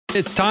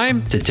It's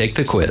time to take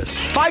the quiz.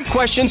 5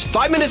 questions,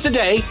 5 minutes a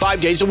day,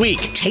 5 days a week.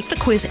 Take the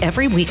quiz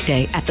every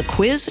weekday at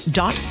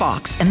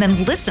thequiz.fox and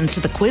then listen to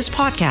the quiz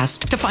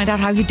podcast to find out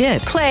how you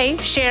did. Play,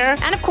 share,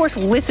 and of course,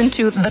 listen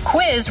to the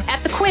quiz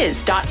at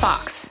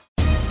thequiz.fox.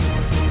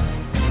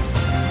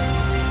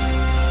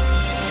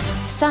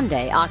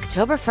 Sunday,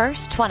 October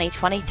 1st,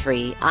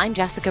 2023. I'm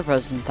Jessica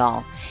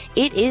Rosenthal.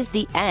 It is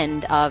the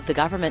end of the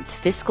government's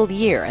fiscal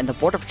year, and the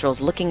Border Patrol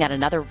is looking at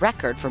another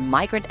record for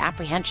migrant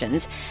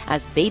apprehensions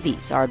as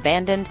babies are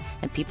abandoned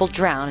and people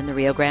drown in the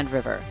Rio Grande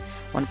River.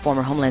 One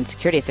former Homeland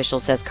Security official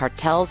says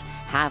cartels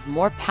have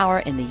more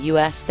power in the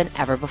U.S. than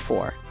ever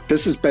before.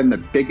 This has been the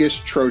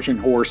biggest Trojan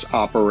horse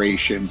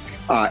operation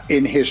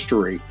in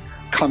history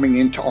coming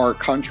into our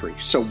country.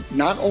 So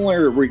not only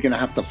are we going to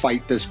have to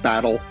fight this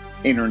battle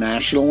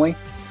internationally,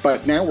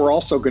 but now we're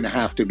also going to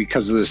have to,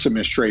 because of this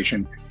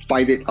administration,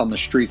 fight it on the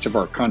streets of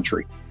our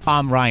country.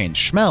 I'm Ryan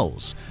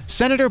Schmelz.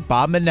 Senator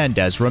Bob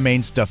Menendez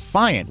remains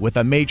defiant with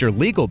a major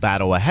legal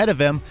battle ahead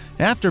of him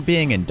after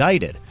being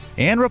indicted.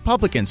 And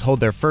Republicans hold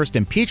their first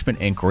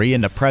impeachment inquiry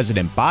into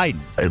President Biden.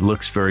 It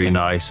looks very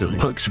nice. It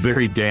looks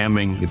very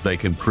damning if they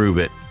can prove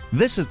it.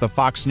 This is the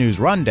Fox News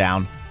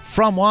Rundown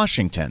from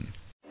Washington.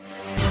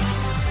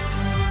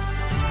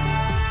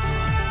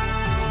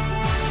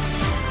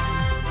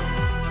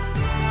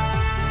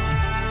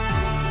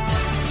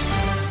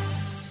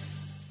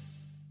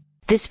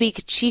 This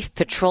week, Chief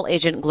Patrol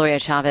Agent Gloria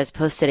Chavez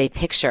posted a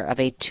picture of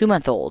a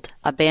 2-month-old,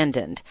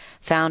 abandoned,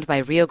 found by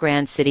Rio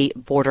Grande City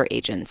border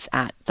agents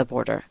at the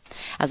border.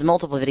 As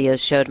multiple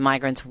videos showed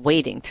migrants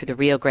wading through the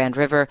Rio Grande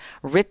River,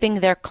 ripping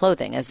their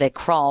clothing as they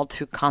crawled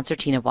through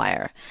concertina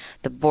wire.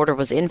 The border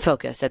was in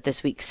focus at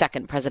this week's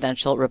second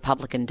presidential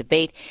Republican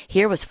debate.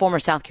 Here was former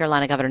South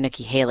Carolina Governor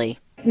Nikki Haley.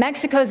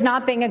 Mexico's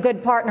not being a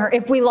good partner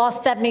if we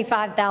lost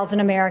 75,000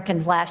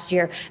 Americans last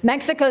year.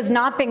 Mexico's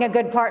not being a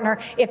good partner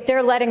if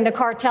they're letting the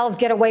cartels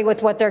get away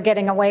with what they're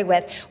getting away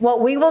with. What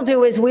we will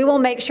do is we will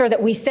make sure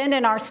that we send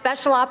in our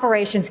special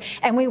operations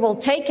and we will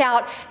take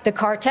out the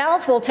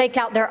cartels, we'll take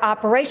out their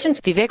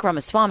operations. Vivek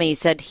Ramaswamy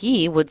said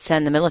he would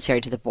send the military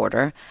to the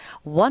border.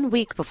 1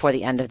 week before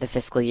the end of the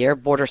fiscal year,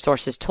 border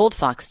sources told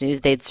Fox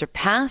News they'd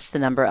surpassed the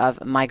number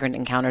of migrant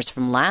encounters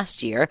from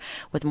last year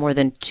with more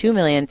than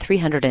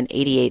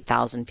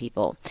 2,388,000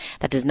 people.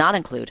 That does not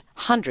include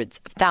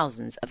hundreds of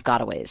thousands of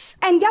gotaways.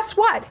 And guess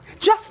what?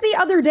 Just the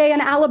other day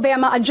in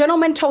Alabama, a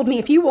gentleman told me,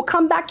 if you will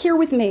come back here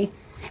with me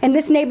in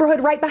this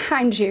neighborhood right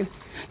behind you,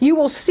 you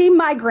will see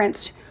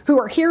migrants who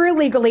are here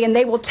illegally, and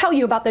they will tell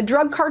you about the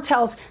drug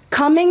cartels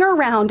coming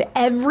around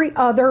every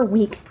other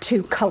week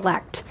to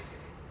collect.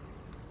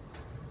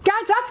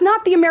 Guys, that's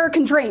not the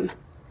American dream.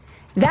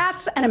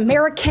 That's an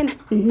American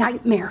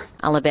nightmare.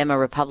 Alabama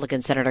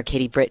Republican Senator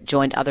Katie Britt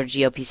joined other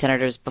GOP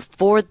senators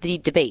before the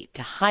debate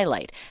to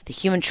highlight the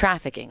human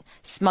trafficking,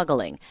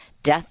 smuggling,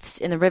 deaths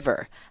in the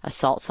river,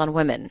 assaults on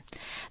women.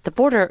 The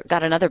border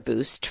got another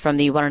boost from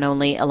the one and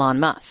only Elon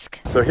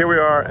Musk. So here we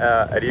are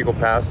at Eagle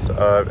Pass,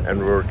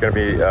 and we're going to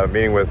be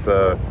meeting with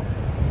the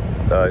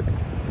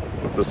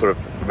sort of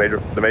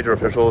major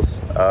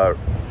officials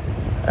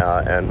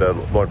and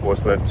law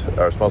enforcement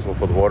are responsible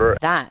for the border.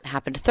 That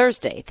happened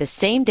Thursday, the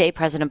same day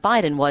President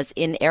Biden was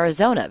in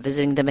Arizona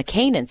visiting the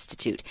McCain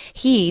Institute.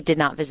 He did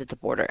not visit the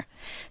border.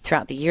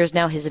 Throughout the years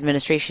now, his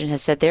administration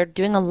has said they're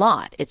doing a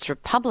lot. It's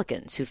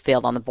Republicans who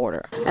failed on the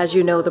border. As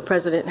you know, the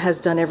president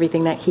has done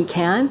everything that he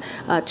can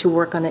to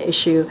work on an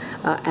issue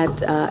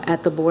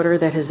at the border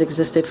that has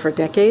existed for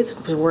decades,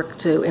 to work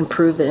to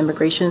improve the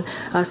immigration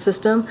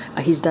system.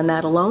 He's done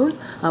that alone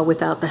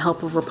without the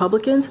help of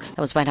Republicans. That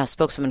was White House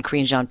spokeswoman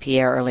Karine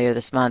Jean-Pierre earlier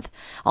this month.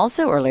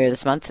 Also earlier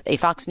this month, a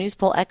Fox News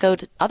poll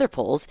echoed other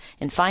polls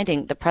in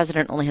finding the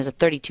president only has a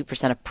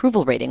 32%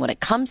 approval rating when it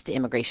comes to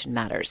immigration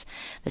matters,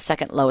 the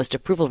second lowest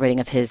approval rating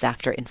of his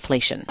after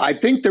inflation. I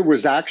think there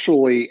was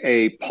actually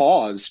a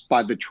pause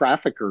by the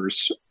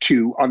traffickers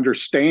to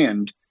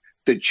understand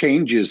the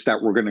changes that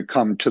were going to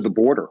come to the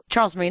border.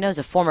 Charles Marino is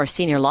a former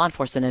senior law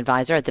enforcement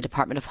advisor at the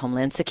Department of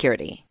Homeland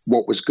Security.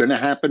 What was going to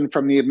happen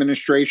from the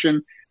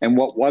administration and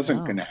what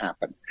wasn't going to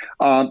happen.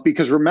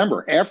 Because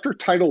remember, after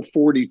Title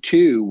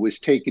 42 was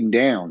taken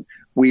down,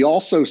 we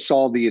also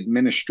saw the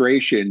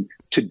administration,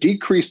 to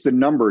decrease the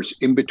numbers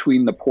in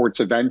between the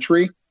ports of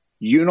entry,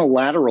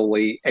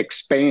 unilaterally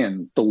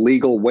expand the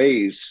legal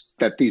ways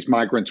that these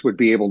migrants would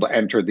be able to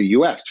enter the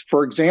U.S.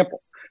 For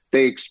example,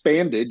 they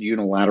expanded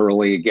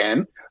unilaterally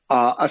again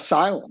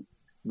asylum,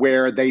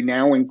 where they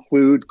now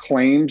include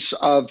claims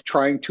of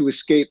trying to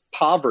escape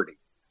poverty.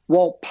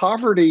 Well,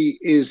 poverty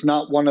is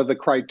not one of the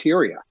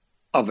criteria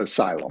of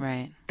asylum.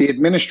 Right. The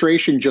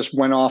administration just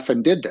went off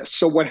and did this.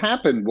 So what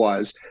happened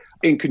was,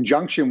 in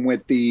conjunction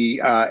with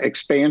the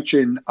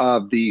expansion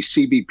of the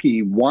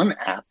CBP One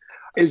app,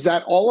 is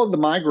that all of the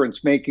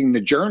migrants making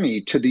the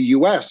journey to the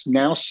U.S.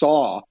 now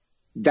saw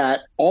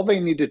that all they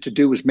needed to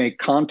do was make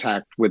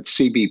contact with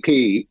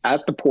CBP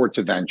at the ports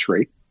of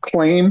entry,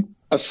 claim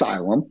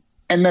asylum,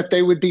 and that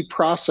they would be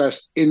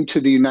processed into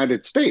the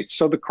United States.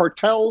 So the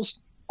cartels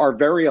are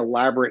very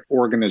elaborate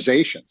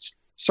organizations.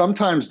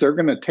 Sometimes they're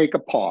going to take a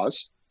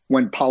pause,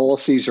 when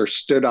policies are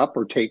stood up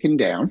or taken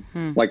down,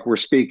 like we're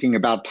speaking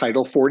about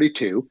Title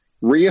 42,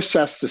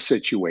 reassess the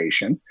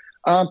situation,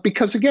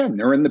 because again,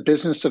 they're in the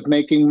business of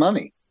making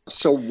money.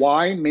 So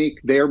why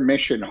make their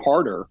mission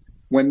harder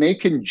when they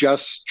can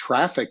just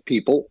traffic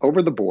people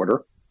over the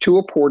border to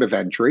a port of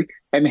entry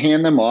and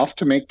hand them off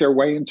to make their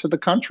way into the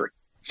country?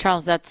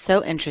 Charles, that's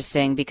so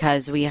interesting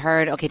because we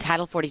heard, okay,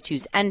 Title 42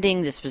 is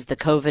ending. This was the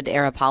COVID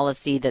era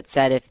policy that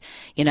said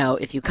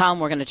if you come,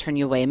 we're going to turn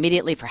you away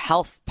immediately for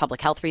public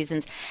health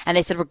reasons. And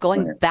they said we're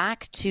going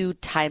back to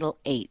Title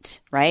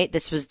 8, right?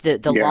 This was the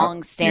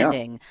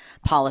long-standing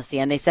policy.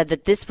 And they said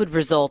that this would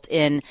result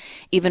in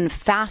even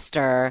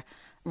faster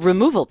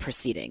removal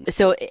proceedings.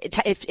 So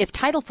if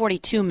Title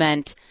 42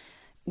 meant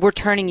we're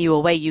turning you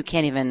away, you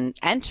can't even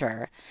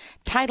enter,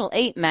 Title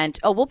 8 meant,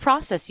 we'll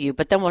process you,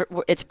 but then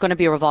it's going to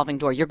be a revolving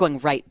door. You're going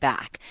right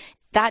back.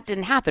 That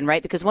didn't happen,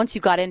 right? Because once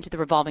you got into the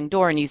revolving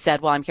door and you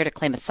said, well, I'm here to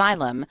claim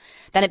asylum,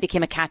 then it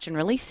became a catch and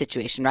release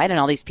situation, right? And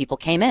all these people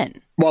came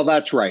in. Well,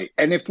 that's right.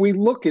 And if we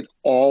look at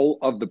all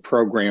of the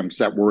programs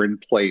that were in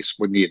place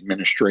when the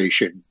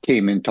administration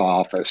came into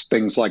office,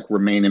 things like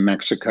Remain in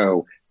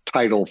Mexico,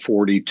 Title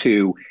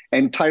 42,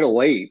 and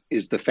Title 8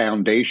 is the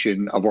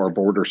foundation of our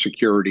border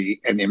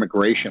security and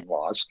immigration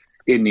laws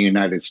in the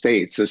United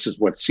States. This is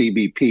what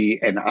CBP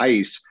and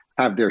ICE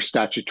have their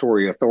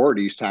statutory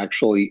authorities to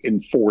actually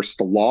enforce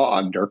the law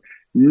under.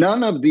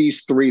 None of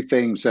these three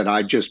things that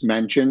I just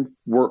mentioned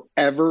were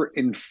ever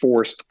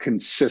enforced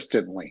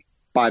consistently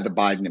by the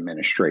Biden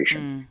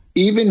administration.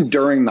 Even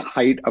during the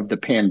height of the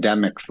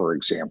pandemic, for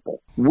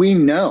example, we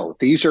know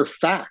these are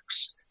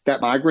facts that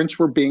migrants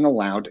were being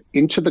allowed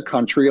into the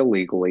country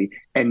illegally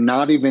and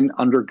not even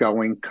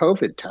undergoing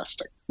COVID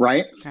testing,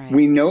 right?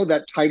 We know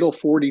that Title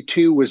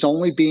 42 was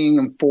only being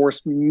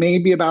enforced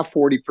maybe about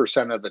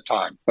 40% of the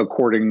time,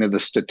 according to the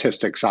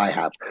statistics I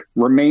have.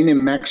 Remain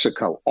in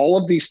Mexico. All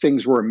of these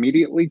things were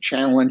immediately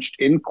challenged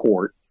in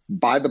court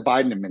by the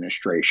Biden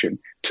administration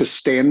to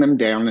stand them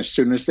down as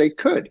soon as they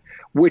could,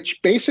 which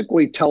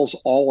basically tells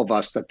all of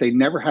us that they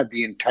never had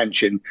the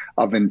intention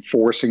of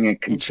enforcing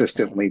it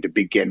consistently to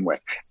begin with.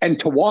 And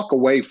to walk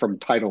away from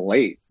Title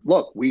 8,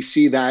 look, we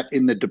see that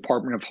in the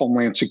Department of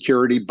Homeland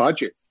Security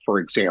budget, for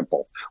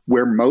example,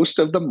 where most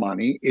of the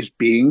money is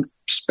being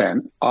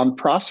spent on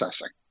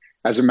processing.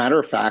 As a matter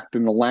of fact,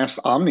 in the last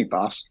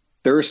omnibus,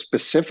 there is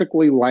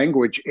specifically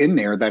language in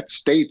there that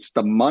states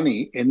the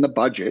money in the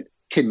budget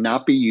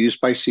cannot be used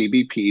by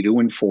CBP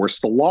to enforce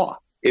the law.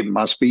 It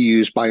must be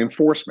used by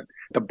enforcement.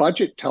 The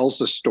budget tells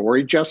the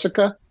story,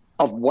 Jessica,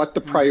 of what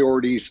the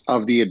priorities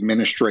of the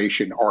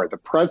administration are. The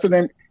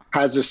president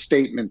has a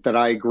statement that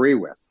I agree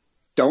with.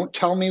 Don't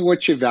tell me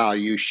what you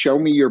value, show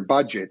me your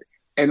budget,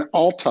 and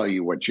I'll tell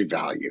you what you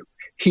value.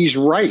 He's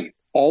right.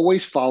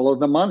 Always follow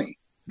the money.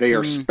 They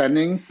are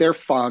spending their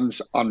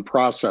funds on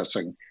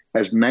processing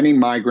as many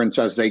migrants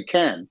as they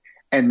can.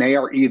 And they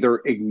are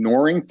either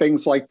ignoring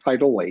things like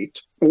Title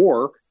 8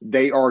 or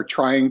they are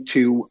trying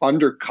to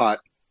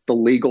undercut the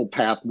legal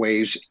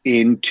pathways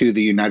into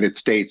the United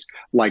States,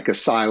 like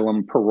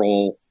asylum,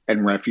 parole,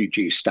 and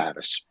refugee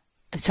status.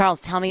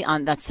 Charles, tell me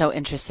that's so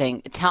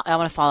interesting. I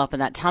want to follow up on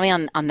that. Tell me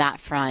on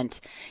that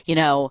front,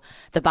 the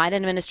Biden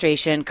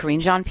administration, Karine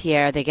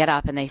Jean-Pierre, they get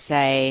up and they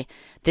say,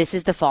 this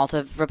is the fault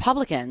of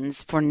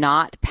Republicans for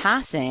not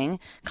passing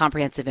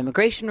comprehensive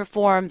immigration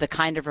reform, the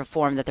kind of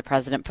reform that the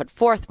president put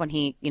forth when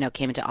he,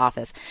 came into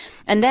office.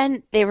 And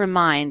then they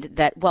remind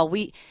that,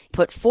 we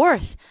put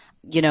forth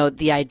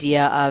the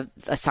idea of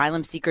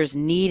asylum seekers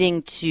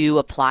needing to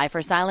apply for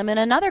asylum in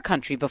another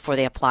country before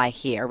they apply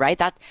here, right?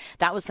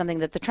 That was something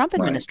that the Trump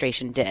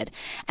administration did.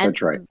 And,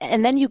 that's right.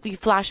 And then you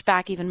flash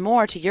back even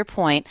more to your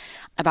point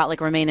about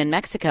Remain in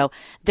Mexico.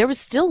 There was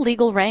still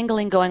legal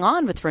wrangling going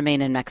on with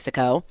Remain in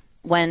Mexico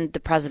when the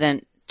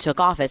president took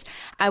office.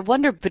 I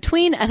wonder,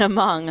 between and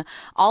among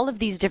all of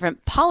these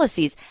different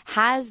policies,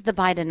 has the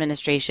Biden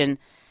administration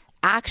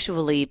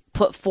actually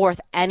put forth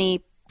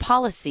any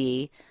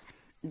policy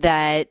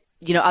that,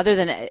 other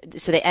than,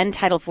 so they end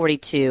Title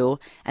 42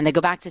 and they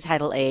go back to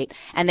Title 8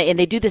 and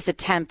they do this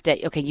attempt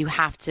at, okay, you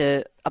have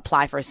to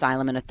apply for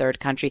asylum in a third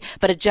country,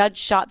 but a judge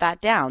shot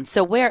that down.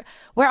 So where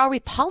are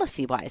we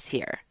policy-wise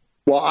here?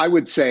 Well, I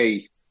would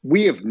say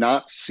we have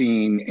not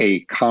seen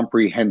a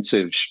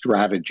comprehensive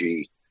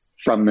strategy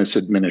from this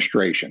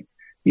administration.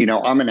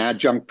 I'm an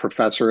adjunct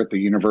professor at the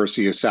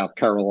University of South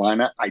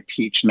Carolina. I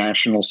teach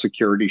national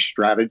security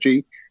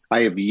strategy.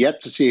 I have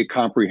yet to see a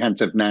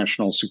comprehensive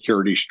national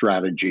security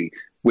strategy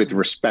with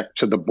respect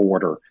to the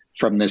border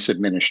from this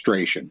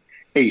administration.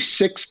 A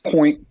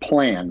 6-point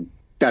plan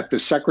that the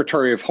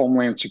Secretary of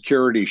Homeland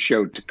Security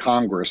showed to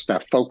Congress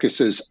that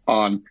focuses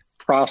on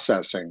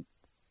processing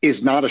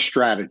is not a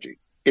strategy.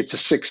 It's a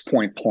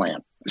 6-point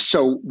plan.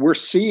 So we're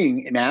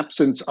seeing an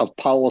absence of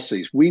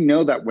policies. We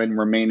know that when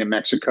Remain in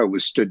Mexico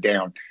was stood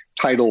down,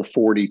 Title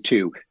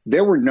 42,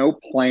 there were no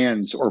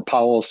plans or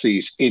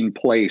policies in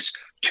place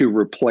to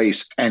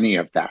replace any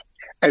of that.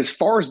 As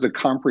far as the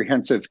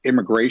comprehensive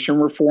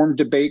immigration reform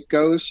debate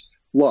goes,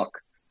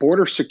 look,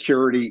 border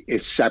security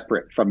is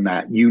separate from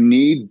that. You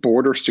need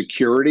border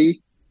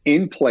security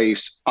in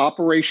place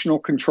operational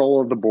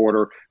control of the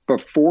border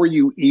before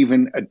you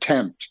even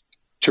attempt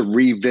to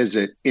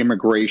revisit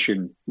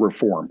immigration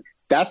reform.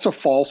 That's a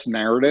false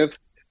narrative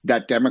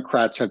that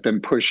Democrats have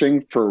been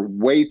pushing for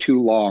way too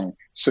long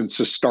since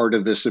the start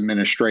of this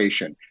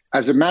administration.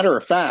 As a matter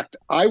of fact,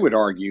 I would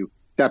argue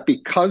that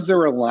because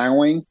they're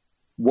allowing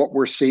what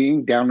we're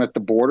seeing down at the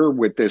border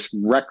with this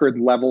record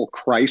level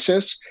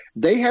crisis,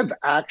 they have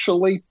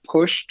actually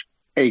pushed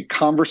a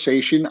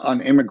conversation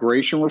on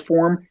immigration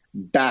reform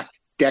back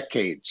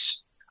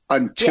decades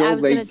until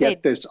they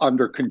get this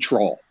under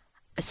control.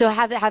 So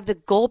have the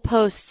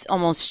goalposts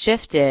almost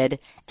shifted?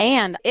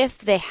 And if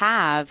they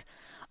have,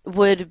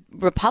 would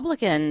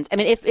Republicans, I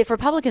mean, if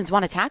Republicans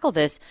want to tackle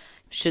this,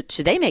 should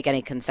they make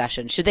any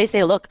concessions? Should they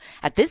say, look,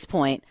 at this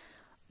point,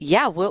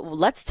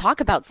 let's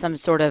talk about some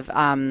sort of,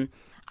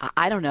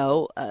 I don't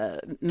know,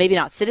 maybe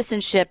not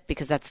citizenship,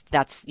 because that's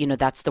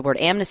the word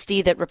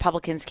amnesty that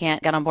Republicans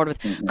can't get on board with.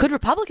 Mm-hmm. Could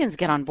Republicans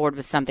get on board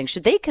with something?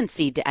 Should they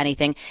concede to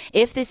anything?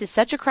 If this is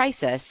such a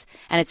crisis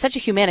and it's such a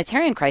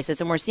humanitarian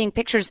crisis and we're seeing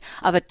pictures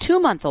of a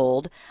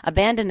 2-month-old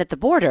abandoned at the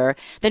border,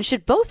 then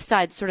should both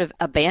sides sort of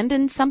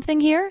abandon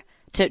something here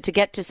to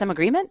get to some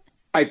agreement?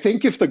 I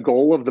think if the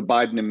goal of the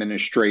Biden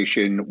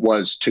administration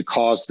was to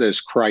cause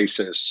this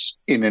crisis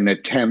in an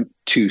attempt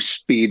to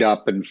speed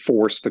up and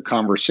force the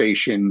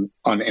conversation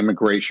on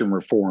immigration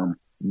reform,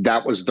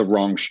 that was the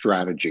wrong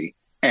strategy.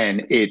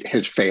 And it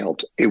has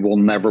failed. It will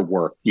never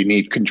work. You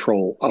need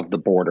control of the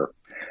border.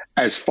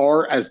 As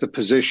far as the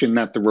position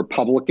that the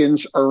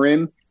Republicans are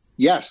in,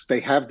 yes, they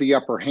have the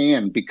upper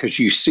hand because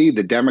you see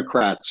the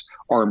Democrats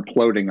are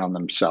imploding on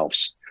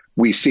themselves.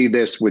 We see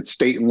this with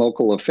state and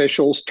local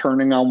officials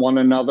turning on one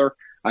another.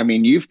 I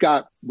mean, you've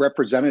got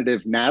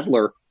Representative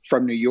Nadler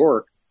from New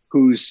York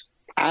who's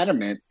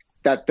adamant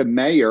that the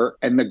mayor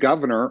and the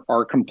governor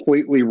are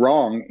completely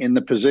wrong in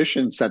the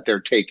positions that they're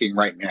taking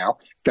right now,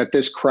 that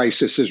this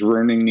crisis is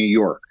ruining New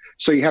York.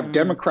 So you have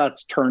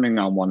Democrats turning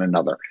on one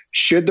another.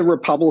 Should the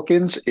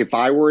Republicans, if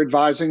I were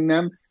advising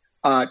them,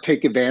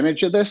 take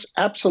advantage of this?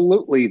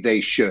 Absolutely,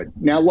 they should.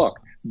 Now, look,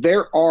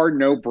 there are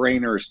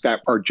no-brainers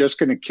that are just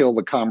going to kill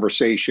the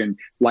conversation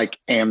like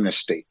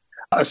amnesty,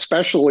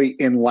 especially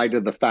in light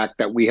of the fact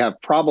that we have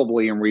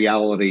probably in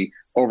reality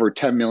over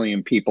 10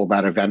 million people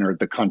that have entered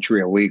the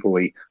country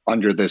illegally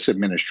under this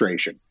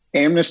administration.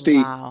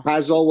 Amnesty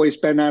has always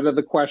been out of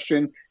the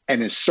question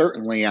and is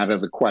certainly out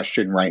of the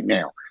question right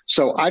now.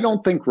 So I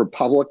don't think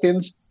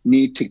Republicans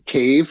need to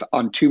cave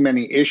on too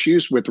many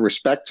issues with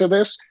respect to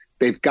this.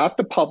 They've got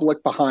the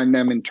public behind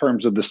them in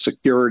terms of the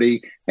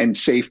security and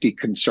safety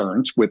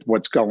concerns with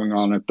what's going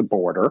on at the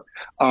border.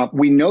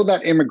 We know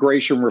that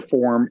immigration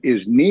reform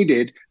is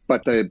needed,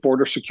 but the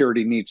border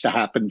security needs to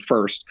happen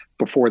first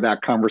before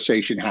that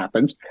conversation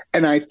happens.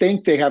 And I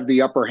think they have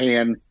the upper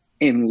hand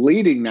in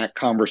leading that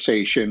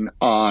conversation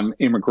on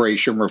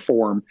immigration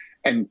reform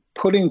and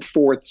putting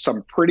forth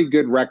some pretty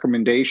good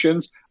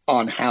recommendations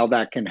on how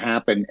that can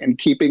happen and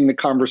keeping the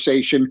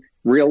conversation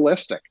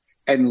realistic.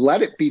 And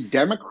let it be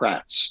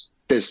Democrats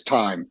this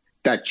time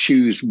that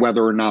choose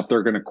whether or not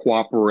they're going to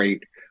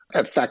cooperate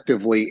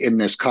effectively in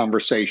this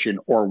conversation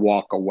or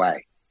walk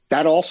away.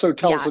 That also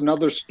tells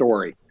another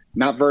story.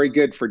 Not very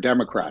good for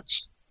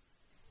Democrats.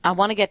 I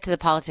want to get to the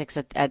politics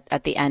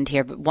at the end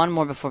here, but one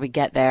more before we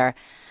get there.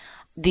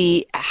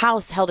 The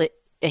House held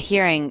a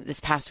hearing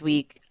this past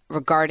week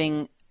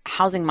regarding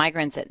housing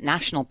migrants at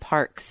national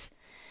parks.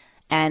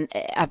 And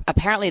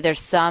apparently there's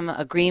some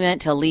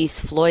agreement to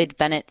lease Floyd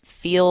Bennett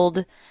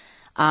Field,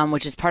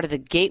 which is part of the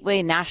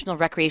Gateway National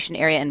Recreation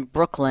Area in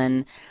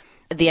Brooklyn.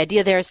 The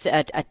idea there is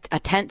to a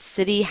tent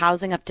city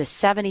housing up to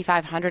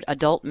 7,500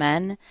 adult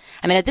men.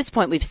 I mean, at this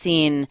point, we've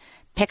seen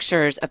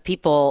pictures of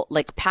people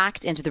like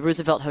packed into the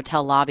Roosevelt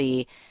Hotel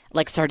lobby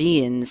like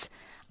sardines,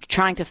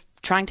 trying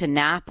to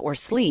nap or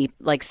sleep,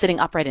 like sitting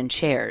upright in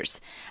chairs.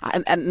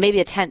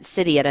 Maybe a tent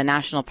city at a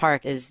national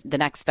park is the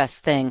next best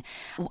thing.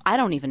 I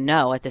don't even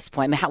know at this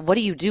point. I mean, what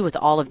do you do with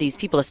all of these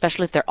people,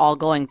 especially if they're all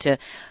going to,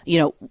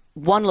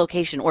 one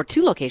location or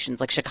two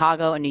locations like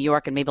Chicago and New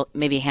York and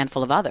maybe a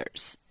handful of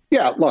others?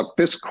 Yeah, look,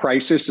 this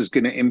crisis is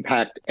going to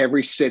impact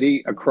every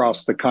city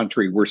across the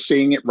country. We're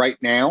seeing it right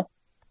now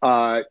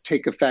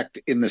take effect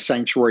in the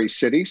sanctuary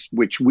cities,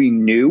 which we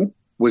knew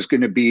was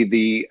going to be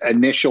the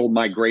initial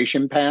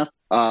migration path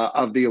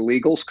of the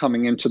illegals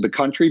coming into the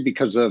country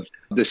because of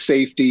the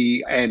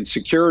safety and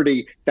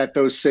security that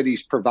those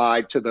cities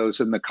provide to those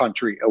in the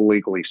country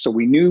illegally. So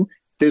we knew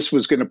this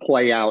was going to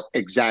play out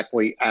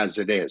exactly as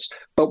it is.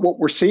 But what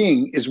we're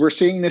seeing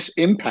this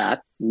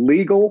impact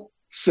legal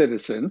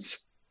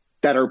citizens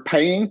that are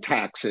paying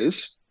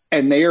taxes,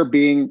 and they are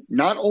being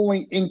not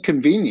only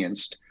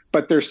inconvenienced,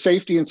 but their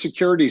safety and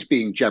security is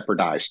being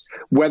jeopardized,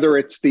 whether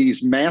it's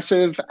these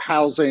massive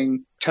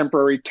housing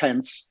temporary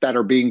tents that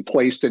are being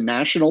placed in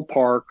national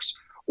parks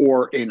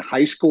or in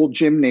high school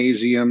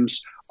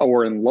gymnasiums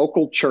or in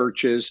local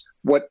churches,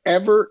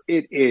 whatever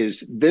it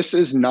is, this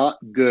is not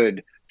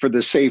good for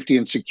the safety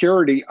and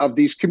security of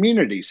these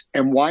communities.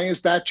 And why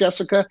is that,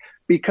 Jessica?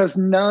 Because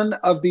none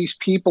of these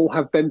people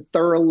have been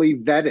thoroughly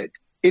vetted.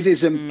 It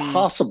is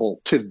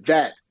impossible to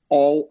vet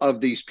all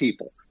of these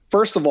people.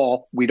 First of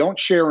all, we don't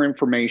share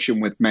information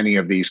with many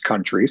of these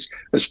countries,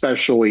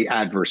 especially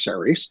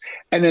adversaries.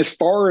 And as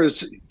far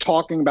as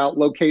talking about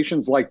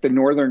locations like the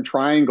Northern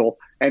Triangle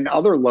and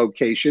other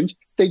locations,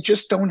 they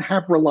just don't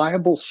have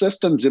reliable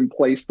systems in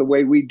place the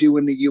way we do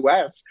in the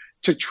U.S.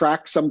 to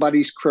track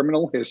somebody's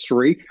criminal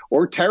history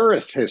or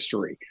terrorist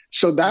history.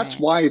 So that's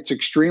why it's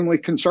extremely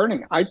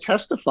concerning. I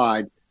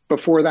testified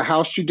before the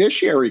House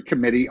Judiciary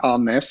Committee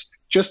on this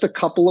just a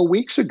couple of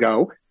weeks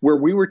ago, where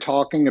we were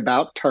talking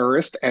about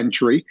terrorist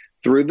entry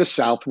through the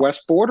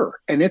southwest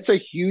border. And it's a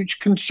huge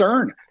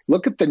concern.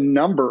 Look at the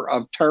number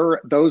of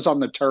those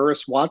on the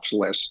terrorist watch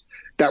list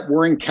that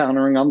we're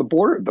encountering on the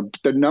border.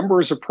 The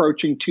number is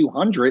approaching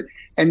 200,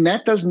 and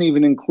that doesn't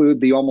even include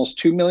the almost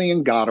 2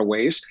 million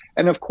gotaways,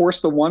 and of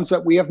course the ones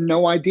that we have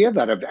no idea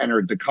that have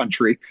entered the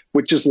country,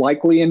 which is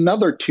likely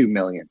another 2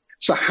 million.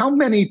 So how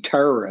many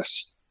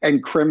terrorists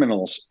and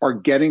criminals are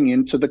getting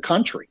into the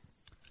country?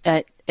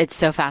 It's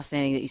so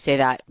fascinating that you say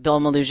that. Bill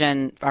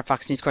Malugin, our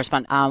Fox News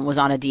correspondent, was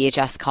on a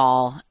DHS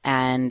call,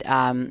 and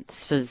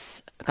this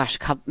was,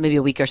 maybe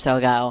a week or so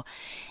ago.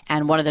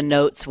 And one of the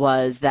notes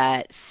was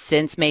that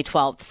since May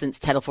 12th, since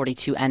Title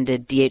 42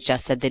 ended,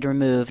 DHS said they'd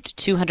removed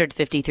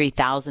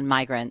 253,000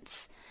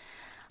 migrants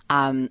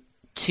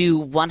to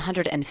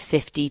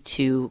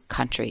 152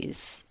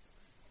 countries.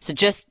 So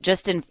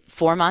just in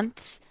 4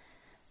 months,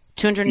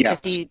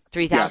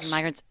 253,000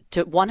 migrants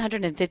to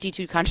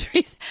 152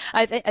 countries.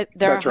 I think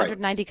there are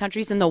 190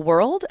 countries in the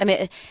world. I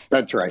mean,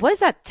 that's right. What does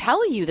that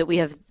tell you that we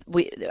have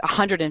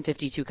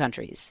 152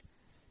 countries?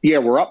 Yeah,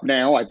 we're up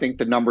now. I think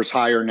the number's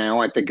higher now.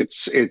 I think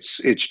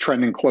it's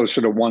trending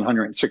closer to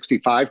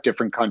 165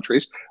 different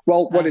countries.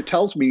 Well, what it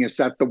tells me is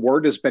that the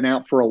word has been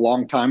out for a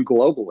long time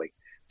globally,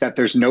 that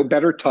there's no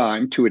better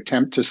time to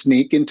attempt to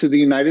sneak into the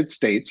United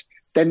States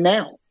than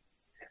now.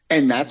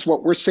 And that's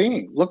what we're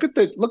seeing. Look at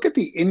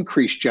the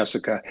increase,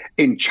 Jessica,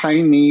 in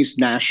Chinese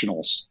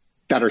nationals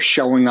that are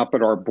showing up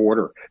at our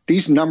border.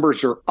 These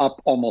numbers are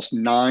up almost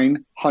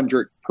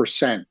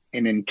 900%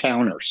 in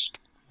encounters,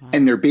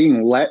 and they're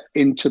being let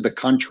into the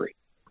country.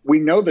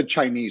 We know the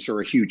Chinese are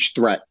a huge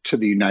threat to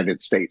the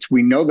United States.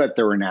 We know that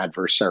they're an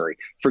adversary.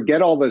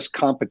 Forget all this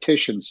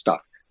competition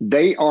stuff.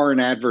 They are an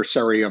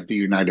adversary of the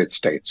United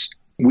States.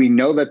 We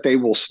know that they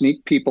will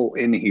sneak people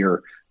in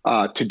here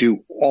to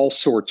do all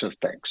sorts of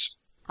things.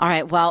 All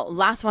right. Well,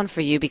 last one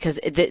for you, because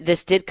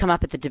this did come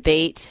up at the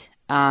debate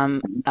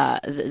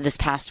this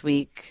past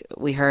week.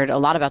 We heard a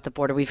lot about the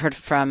border. We've heard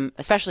from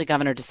especially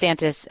Governor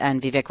DeSantis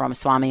and Vivek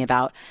Ramaswamy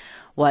about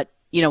what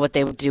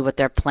they would do, what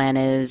their plan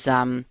is,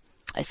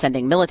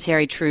 sending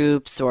military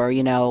troops or,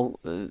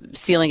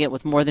 sealing it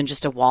with more than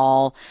just a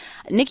wall.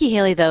 Nikki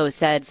Haley, though,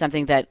 said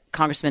something that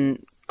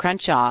Congressman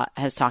Crenshaw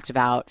has talked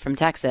about from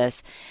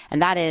Texas,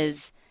 and that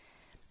is,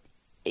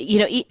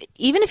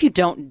 even if you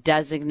don't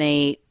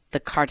designate the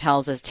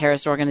cartels as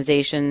terrorist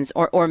organizations,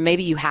 or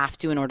maybe you have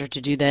to in order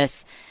to do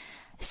this,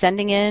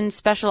 sending in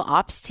special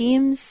ops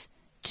teams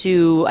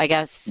to, I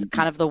guess,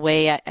 kind of the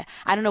way, I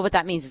don't know what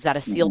that means. Is that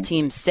a SEAL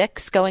Team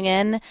 6 going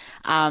in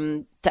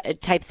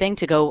type thing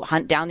to go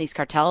hunt down these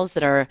cartels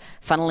that are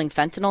funneling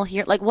fentanyl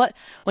here? Like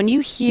when you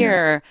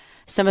hear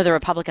some of the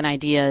Republican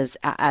ideas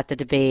at the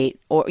debate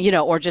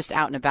or just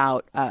out and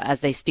about as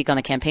they speak on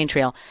the campaign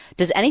trail,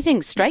 does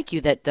anything strike you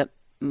that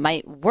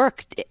might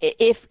work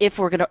if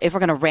we're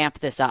gonna ramp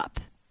this up?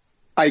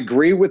 I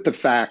agree with the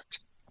fact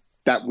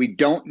that we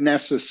don't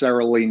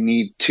necessarily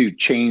need to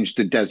change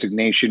the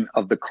designation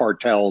of the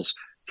cartels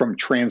from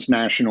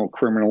transnational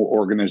criminal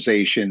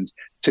organizations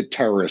to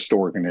terrorist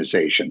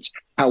organizations.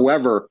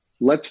 However,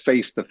 let's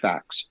face the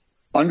facts.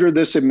 Under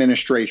this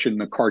administration,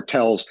 the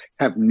cartels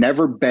have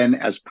never been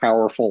as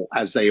powerful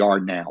as they are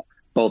now,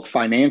 both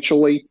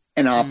financially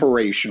and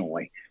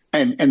operationally.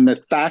 And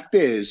the fact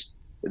is,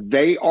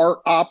 they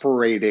are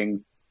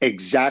operating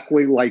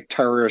exactly like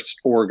terrorist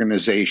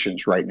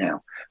organizations right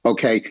now.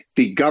 Okay.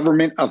 The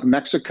government of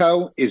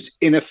Mexico is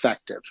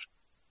ineffective.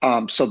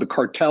 So the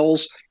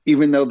cartels,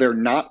 even though they're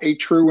not a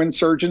true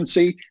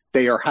insurgency,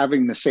 they are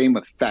having the same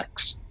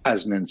effects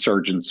as an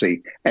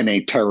insurgency and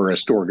a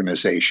terrorist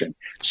organization.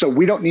 So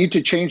we don't need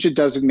to change the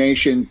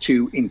designation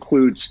to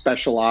include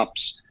special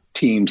ops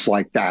teams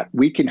like that.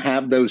 We can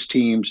have those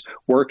teams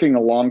working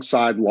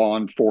alongside law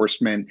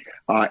enforcement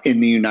in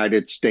the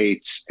United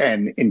States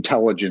and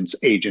intelligence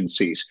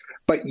agencies.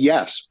 But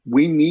yes,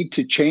 we need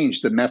to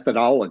change the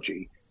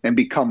methodology and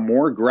become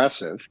more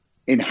aggressive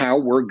in how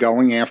we're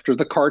going after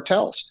the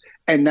cartels.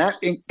 And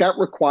that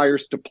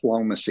requires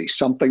diplomacy,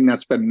 something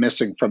that's been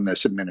missing from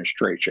this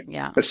administration,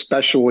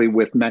 especially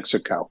with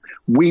Mexico.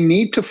 We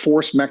need to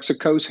force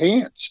Mexico's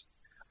hands.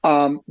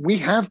 We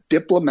have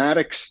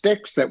diplomatic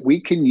sticks that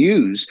we can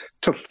use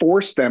to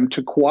force them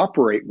to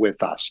cooperate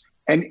with us.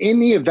 And in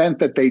the event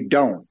that they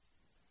don't,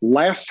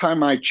 last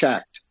time I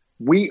checked,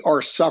 we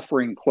are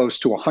suffering close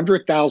to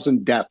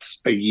 100,000 deaths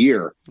a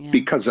year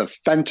because of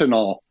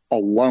fentanyl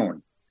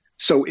alone.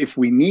 So if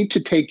we need to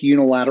take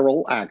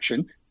unilateral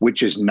action,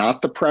 which is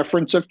not the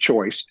preference of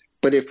choice,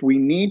 but if we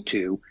need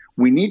to,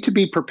 We need to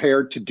be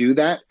prepared to do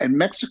that. And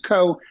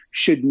Mexico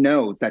should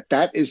know that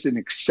that is an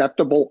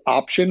acceptable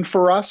option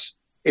for us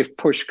if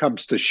push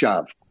comes to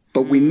shove.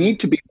 But we need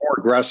to be more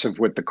aggressive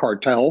with the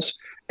cartels,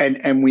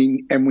 and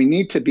we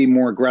need to be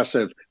more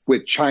aggressive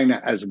with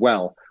China as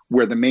well,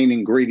 where the main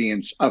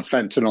ingredients of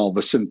fentanyl,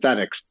 the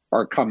synthetics,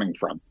 are coming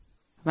from.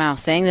 Wow,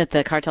 saying that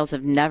the cartels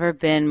have never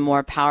been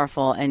more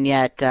powerful, and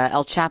yet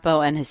El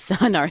Chapo and his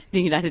son are in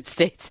the United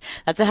States.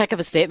 That's a heck of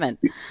a statement.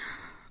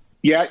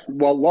 Yeah,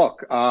 well,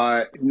 look,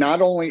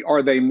 not only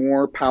are they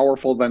more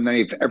powerful than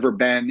they've ever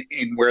been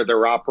in where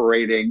they're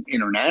operating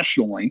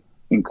internationally,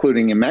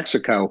 including in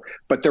Mexico,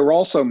 but they're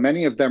also,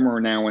 many of them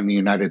are now in the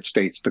United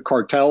States. The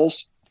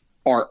cartels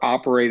are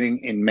operating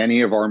in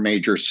many of our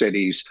major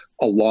cities,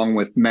 along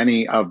with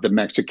many of the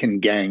Mexican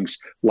gangs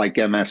like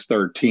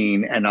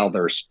MS-13 and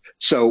others.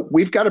 So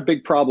we've got a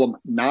big problem,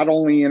 not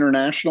only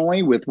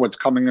internationally with what's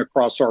coming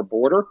across our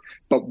border,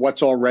 but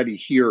what's already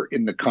here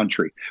in the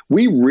country.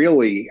 We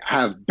really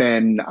have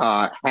been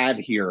had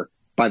here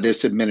by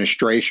this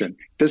administration.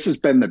 This has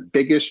been the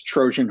biggest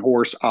Trojan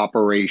horse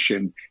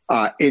operation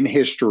in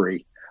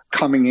history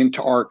coming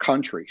into our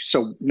country.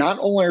 So not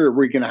only are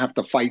we going to have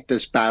to fight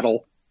this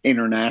battle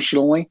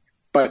internationally,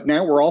 but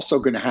now we're also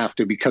going to have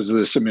to, because of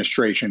this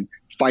administration,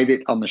 fight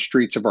it on the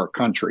streets of our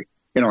country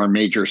in our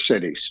major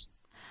cities.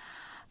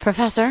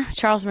 Professor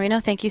Charles Marino,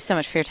 thank you so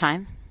much for your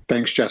time.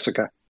 Thanks,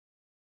 Jessica.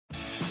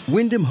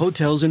 Wyndham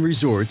Hotels and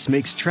Resorts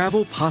makes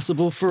travel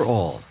possible for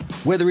all.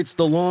 Whether it's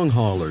the long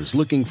haulers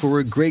looking for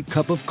a great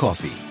cup of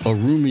coffee, a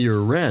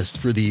roomier rest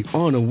for the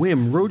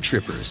on-a-whim road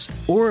trippers,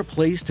 or a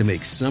place to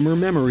make summer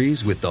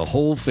memories with the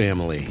whole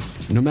family.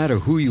 No matter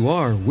who you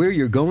are, where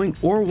you're going,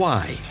 or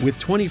why, with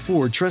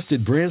 24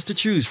 trusted brands to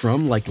choose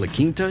from like La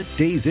Quinta,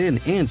 Days Inn,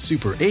 and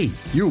Super 8,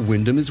 your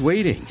Wyndham is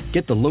waiting.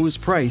 Get the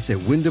lowest price at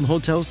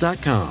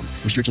WyndhamHotels.com.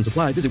 Restrictions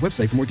apply. Visit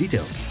website for more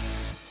details.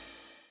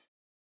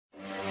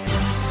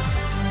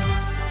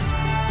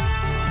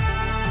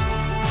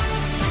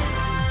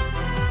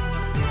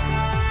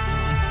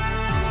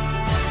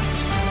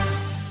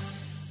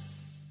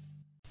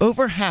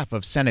 Over half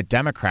of Senate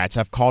Democrats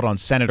have called on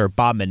Senator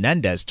Bob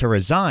Menendez to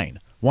resign.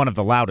 One of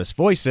the loudest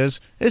voices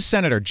is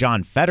Senator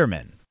John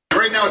Fetterman.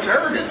 Right now it's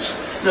arrogance.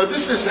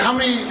 This is how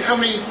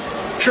many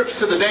trips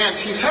to the dance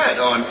he's had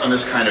on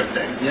this kind of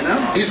thing,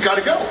 He's got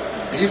to go.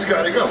 He's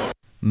got to go.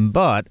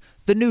 But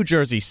the New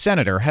Jersey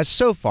senator has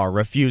so far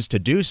refused to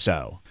do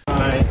so.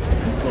 I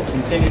will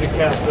continue to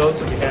cast votes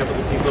on behalf of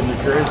the people of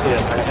New Jersey,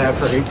 as I have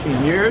for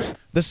 18 years.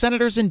 The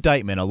senator's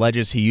indictment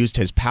alleges he used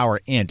his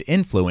power and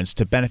influence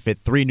to benefit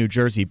 3 New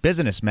Jersey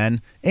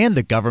businessmen and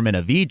the government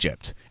of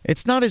Egypt.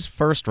 It's not his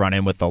first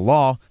run-in with the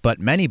law, but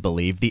many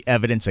believe the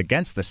evidence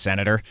against the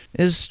senator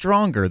is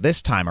stronger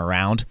this time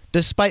around,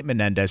 despite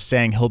Menendez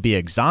saying he'll be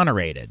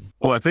exonerated.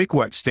 Well, I think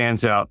what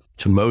stands out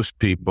to most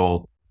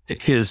people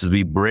is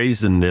the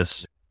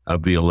brazenness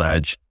of the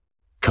alleged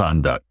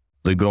conduct.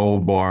 The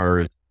gold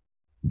bar,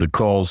 the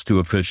calls to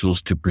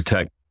officials to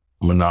protect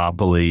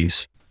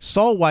monopolies.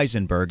 Saul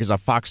Weisenberg is a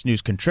Fox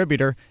News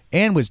contributor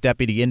and was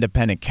deputy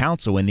independent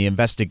counsel in the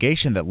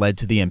investigation that led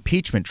to the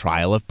impeachment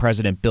trial of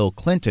President Bill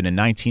Clinton in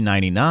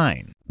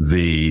 1999.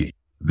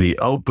 The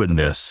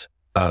openness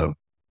of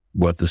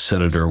what the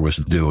senator was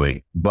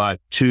doing.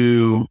 But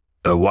to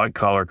a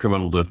white-collar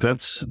criminal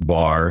defense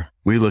bar,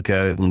 we look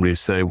at it and we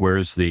say,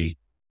 where's the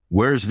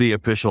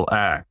official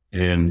act?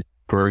 And,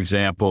 for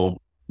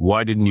example,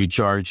 why didn't you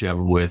charge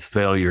him with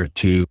failure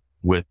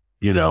with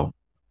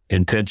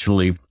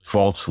intentionally,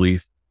 falsely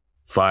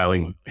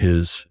filling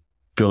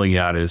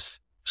out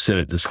his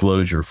Senate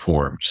disclosure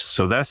forms?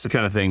 So that's the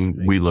kind of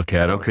thing we look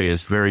at. Okay,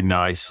 it's very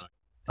nice.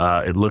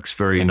 It looks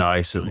very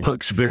nice. It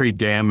looks very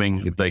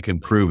damning if they can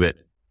prove it.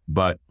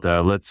 But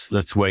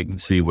let's wait and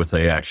see what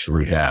they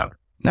actually have.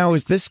 Now,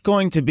 is this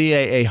going to be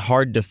a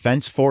hard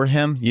defense for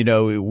him?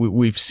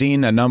 We've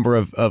seen a number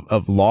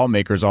of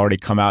lawmakers already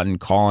come out and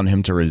call on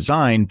him to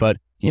resign, but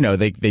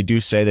they do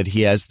say that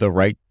he has the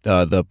right,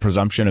 the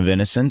presumption of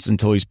innocence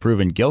until he's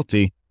proven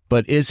guilty.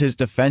 But is his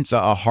defense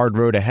a hard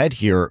road ahead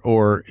here,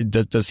 or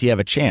does he have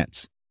a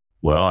chance?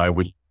 Well,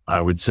 I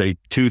would say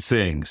 2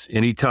 things.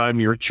 Anytime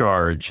you're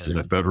charged in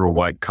a federal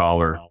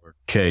white-collar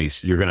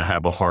case, you're going to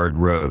have a hard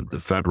road. The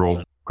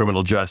federal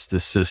criminal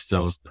justice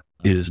system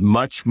is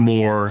much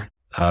more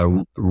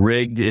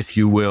rigged, if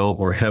you will,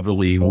 or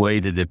heavily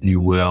weighted, if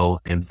you will,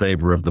 in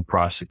favor of the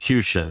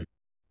prosecution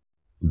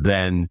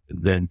than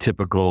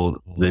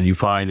you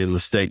find in the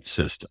state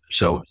system.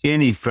 So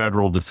any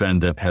federal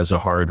defendant has a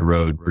hard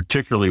road,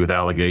 particularly with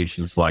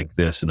allegations like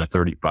this in a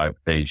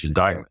 35-page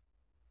indictment.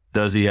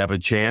 Does he have a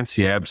chance?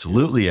 He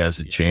absolutely has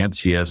a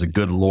chance. He has a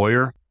good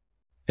lawyer,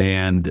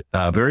 and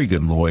a very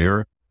good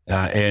lawyer,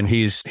 and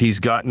he's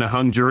gotten a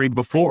hung jury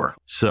before.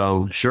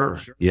 So sure,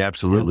 he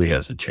absolutely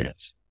has a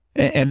chance.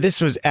 And this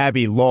was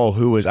Abby Lowell,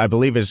 who was, I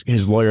believe,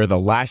 his lawyer the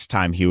last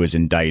time he was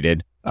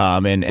indicted.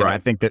 And I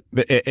think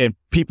that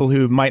people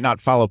who might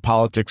not follow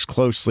politics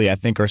closely, I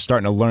think, are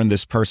starting to learn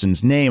this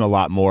person's name a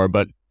lot more.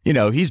 But,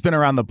 he's been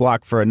around the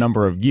block for a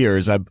number of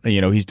years.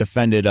 He's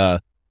defended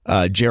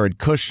Jared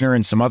Kushner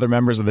and some other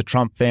members of the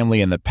Trump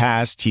family in the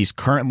past. He's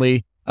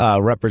currently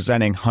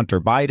representing Hunter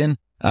Biden.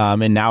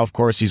 And now, of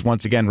course, he's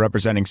once again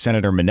representing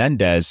Senator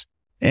Menendez.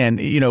 And,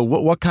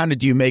 what kind of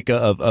do you make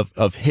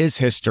of his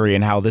history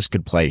and how this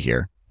could play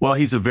here? Well,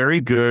 he's a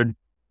very good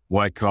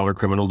white-collar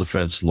criminal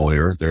defense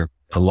lawyer. There are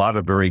a lot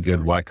of very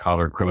good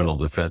white-collar criminal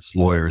defense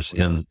lawyers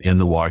in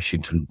the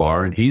Washington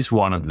bar, and he's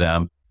one of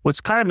them. What's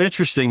kind of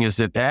interesting is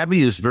that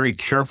Abbey is very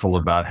careful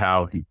about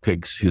how he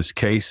picks his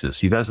cases.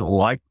 He doesn't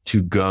like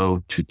to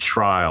go to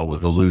trial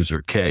with a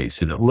loser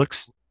case. And it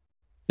looks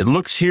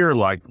here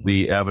like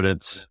the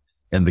evidence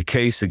and the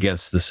case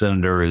against the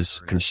senator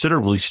is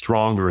considerably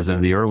stronger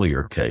than the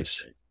earlier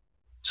case.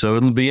 So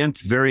it'll be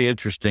very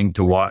interesting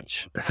to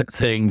watch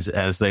things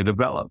as they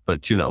develop.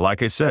 But,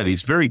 like I said,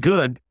 he's very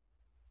good,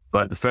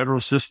 but the federal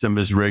system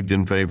is rigged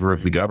in favor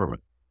of the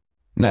government.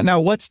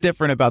 Now, what's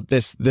different about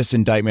this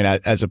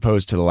indictment as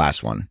opposed to the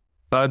last one?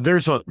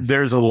 There's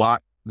a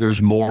lot.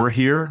 There's more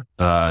here.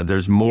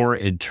 There's more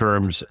in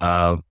terms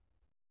of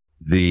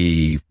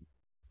the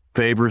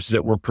favors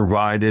that were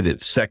provided.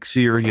 It's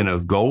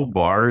sexier, gold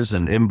bars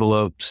and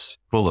envelopes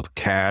full of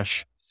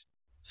cash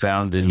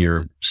found in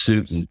your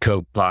suit and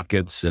coat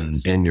pockets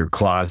and in your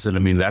closet. I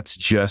mean, that's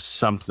just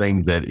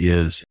something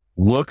that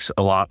looks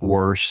a lot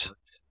worse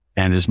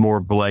and is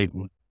more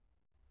blatant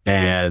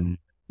and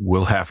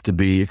will have to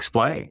be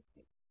explained.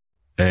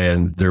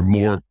 And there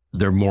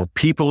are more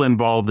people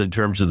involved in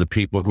terms of the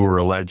people who are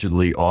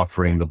allegedly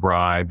offering the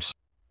bribes.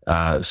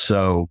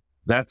 So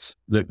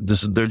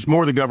there's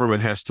more the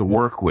government has to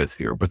work with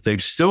here, but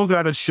they've still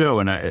got to show,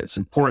 and it's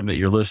important that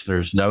your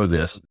listeners know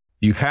this,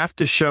 you have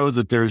to show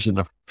that there's an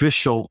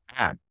official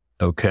act,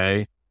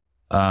 okay?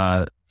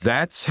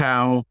 That's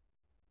how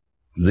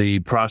the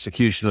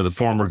prosecution of the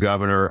former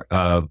governor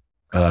of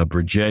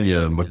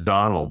Virginia,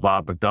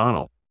 Bob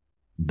McDonnell,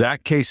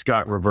 that case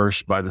got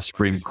reversed by the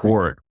Supreme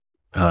Court.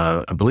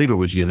 I believe it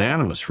was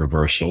unanimous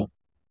reversal.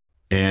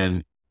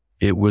 And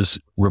it was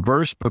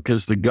reversed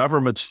because the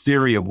government's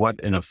theory of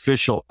what an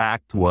official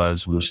act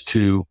was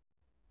too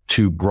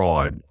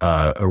broad.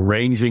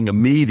 Arranging a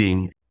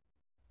meeting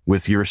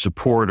with your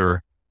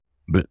supporter,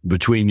 but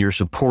between your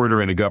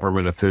supporter and a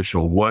government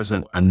official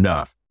wasn't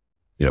enough.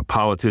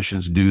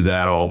 Politicians do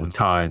that all the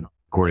time,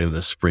 according to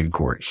the Supreme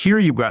Court. Here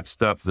you've got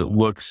stuff that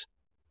looks,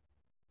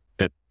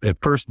 at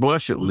first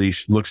blush at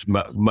least, looks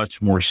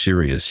much more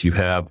serious. You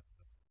have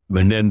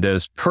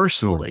Menendez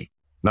personally,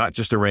 not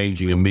just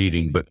arranging a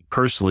meeting, but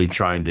personally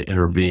trying to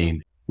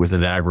intervene with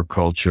an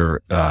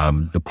agriculture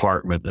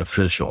department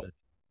official.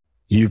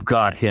 You've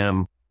got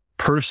him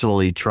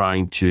personally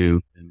trying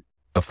to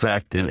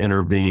affect and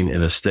intervene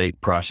in a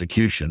state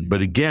prosecution.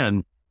 But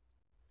again,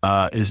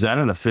 is that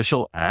an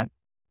official act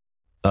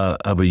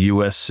of a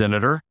U.S.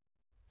 senator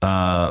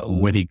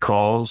when he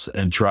calls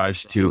and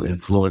tries to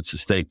influence a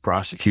state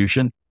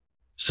prosecution?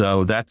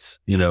 So that's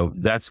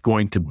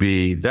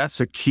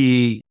a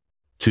key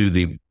to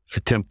the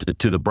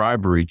the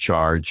bribery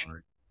charge.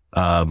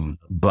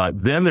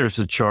 But then there's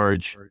a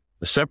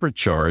separate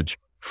charge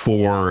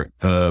for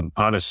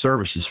honest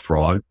services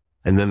fraud.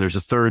 And then there's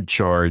a third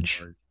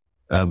charge,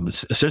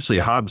 essentially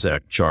a Hobbs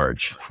Act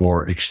charge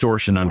for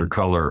extortion under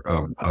color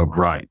of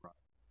right.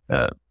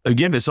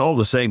 Again, it's all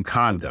the same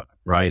conduct,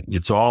 right?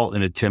 It's all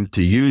an attempt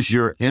to use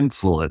your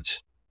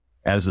influence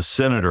as a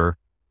senator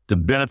to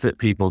benefit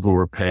people who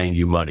are paying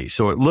you money.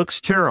 So it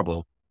looks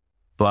terrible,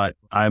 but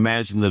I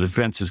imagine the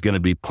defense is going to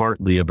be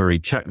partly a very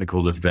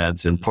technical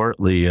defense and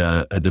partly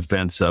a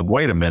defense of,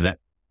 wait a minute,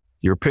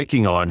 you're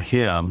picking on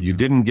him. You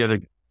didn't get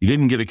a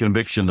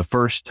conviction the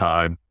first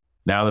time.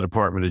 Now the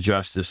Department of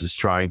Justice is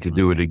trying to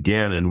do it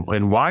again.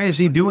 And why is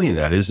he doing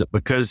that? Is it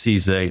because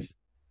he's a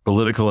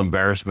political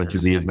embarrassment to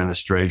the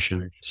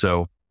administration?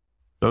 So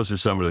those are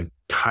some of the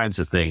kinds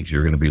of things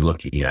you're going to be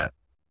looking at.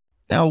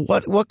 Now,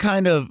 what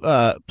kind of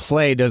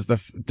play does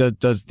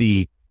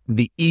the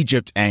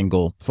Egypt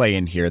angle play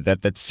in here?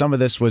 That some of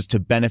this was to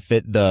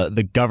benefit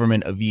the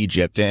government of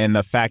Egypt, and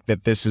the fact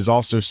that this is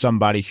also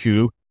somebody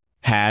who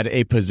had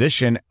a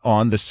position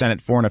on the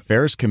Senate Foreign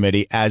Affairs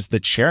Committee as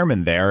the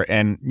chairman there,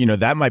 and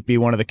that might be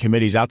one of the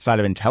committees outside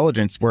of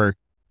intelligence where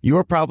you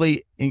are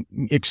probably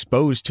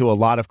exposed to a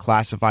lot of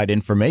classified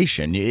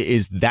information.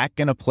 Is that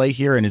going to play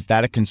here, and is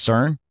that a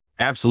concern?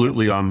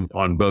 Absolutely, on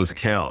both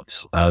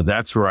counts.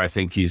 That's where I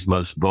think he's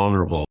most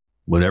vulnerable.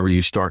 Whenever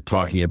you start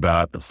talking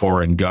about the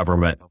foreign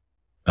government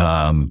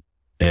and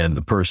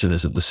the person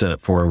is at the Senate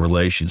Foreign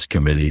Relations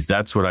Committee,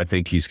 that's what I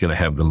think he's going to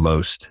have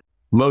the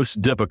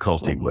most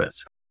difficulty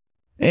with.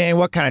 And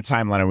what kind of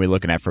timeline are we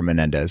looking at for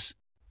Menendez?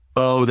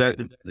 Oh,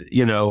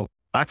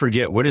 I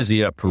forget. When is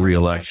he up for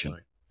re-election?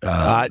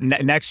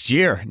 Next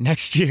year.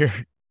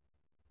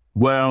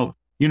 Well,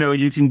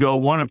 you can go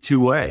one of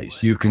two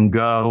ways. You can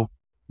go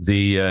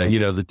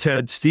the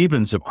Ted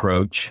Stevens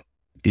approach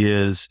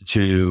is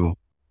to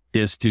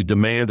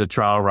demand a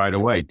trial right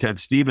away.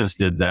 Ted Stevens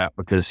did that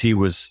because he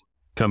was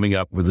coming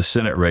up with a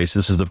Senate race.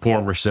 This is the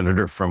former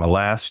senator from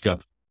Alaska.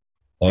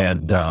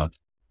 And,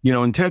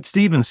 in Ted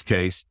Stevens'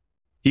 case,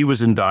 he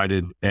was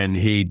indicted and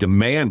he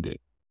demanded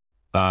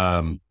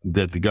that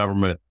the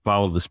government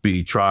follow the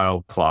speedy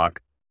trial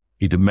clock.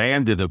 He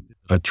demanded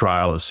a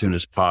trial as soon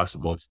as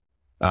possible.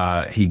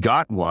 He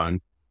got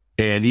one.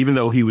 And even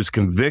though he was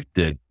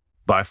convicted,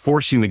 by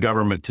forcing the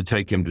government to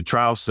take him to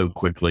trial so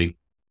quickly,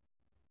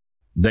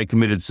 they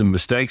committed some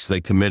mistakes.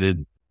 They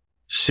committed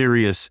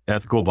serious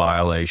ethical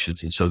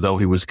violations. And so though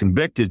he was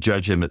convicted,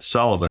 Judge Emmett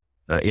Sullivan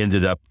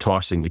ended up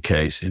tossing the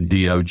case, and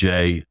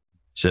DOJ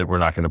said, we're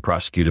not going to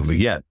prosecute him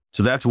again.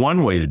 So that's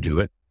one way to do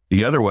it.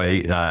 The other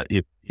way,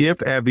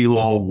 if Abbe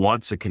Lowell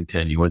wants a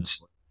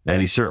continuance,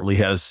 and he certainly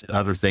has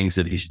other things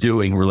that he's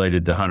doing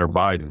related to Hunter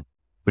Biden,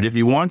 but if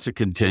he wants a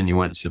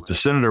continuance, if the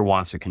senator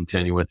wants a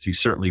continuance, he's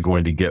certainly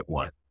going to get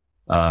one.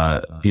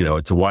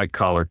 It's a white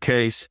collar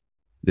case.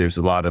 There's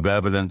a lot of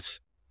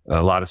evidence,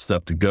 a lot of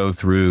stuff to go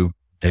through.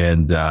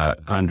 And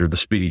under the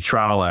Speedy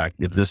Trial Act,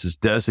 if this is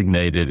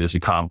designated as a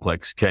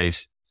complex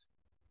case,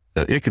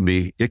 it can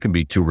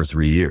be 2 or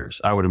 3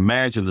 years. I would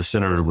imagine the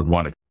senator would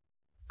want to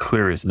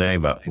clear his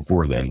name up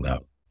before then,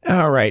 though.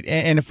 All right,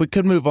 and if we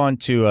could move on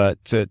to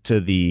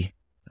the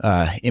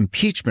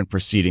impeachment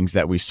proceedings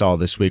that we saw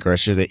this week, or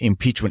actually the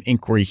impeachment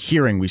inquiry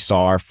hearing we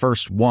saw, our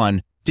first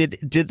one. Did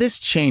this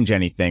change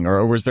anything,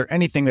 or was there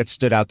anything that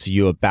stood out to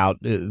you about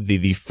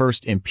the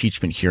first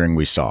impeachment hearing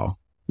we saw?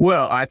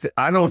 Well,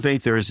 I don't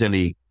think there's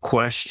any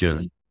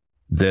question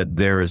that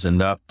there is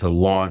enough to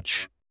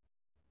launch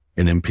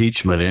an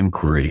impeachment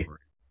inquiry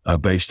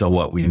based on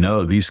what we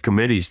know. These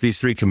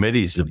 3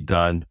 committees have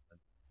done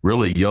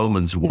really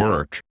yeoman's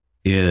work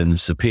in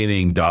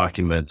subpoenaing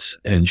documents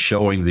and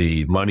showing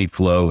the money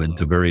flow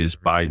into various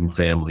Biden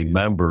family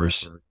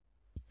members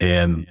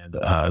and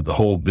the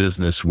whole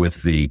business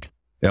with the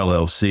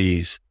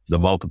LLCs, the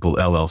multiple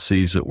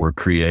LLCs that were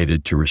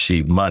created to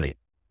receive money.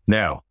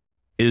 Now,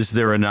 is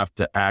there enough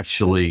to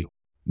actually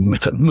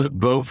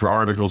vote for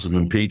articles of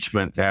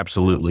impeachment?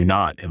 Absolutely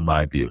not, in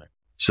my view.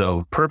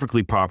 So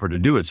perfectly proper to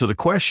do it. So the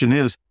question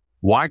is,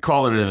 why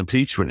call it an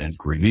impeachment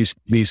inquiry?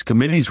 These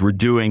committees were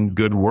doing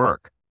good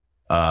work,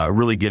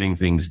 really getting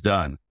things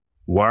done.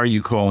 Why are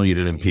you calling it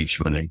an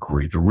impeachment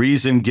inquiry? The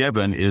reason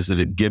given is that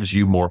it gives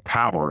you more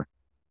power.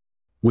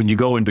 When you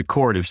go into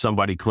court, if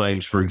somebody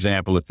claims, for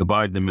example, if the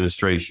Biden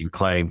administration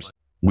claims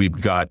we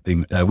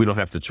don't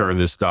have to turn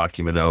this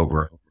document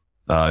over,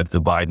 if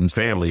the Biden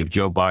family, if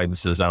Joe Biden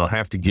says, I don't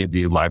have to give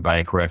you my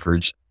bank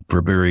records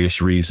for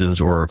various reasons,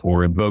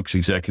 or invokes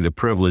executive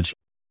privilege,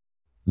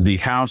 the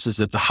House is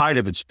at the height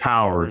of its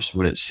powers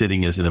when it's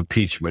sitting as an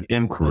impeachment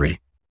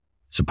inquiry,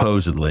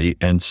 supposedly.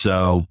 And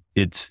so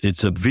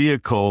it's a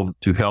vehicle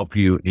to help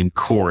you in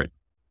court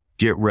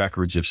get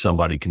records if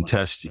somebody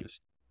contests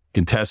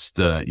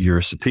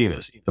your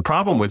subpoenas. The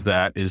problem with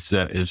that is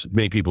that, as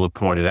many people have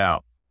pointed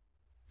out,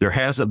 there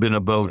hasn't been a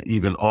vote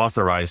even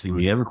authorizing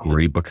the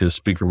inquiry because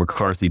Speaker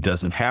McCarthy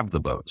doesn't have the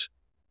votes.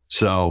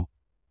 So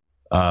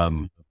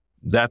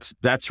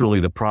that's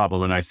really the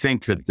problem. And I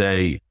think that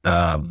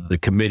the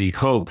committee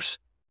hopes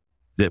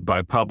that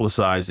by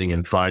publicizing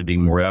and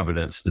finding more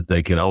evidence that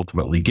they can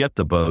ultimately get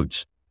the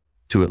votes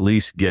to at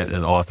least get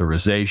an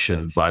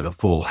authorization by the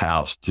full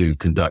House to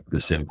conduct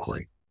this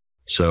inquiry.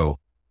 So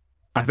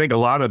I think a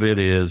lot of it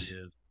is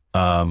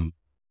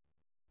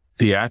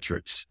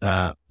theatrics,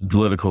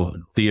 political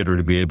theater,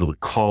 to be able to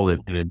call it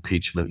an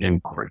impeachment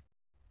inquiry.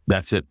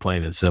 That's it,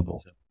 plain and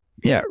simple.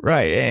 Yeah,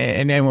 right.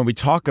 And when we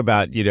talk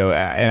about, and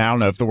I don't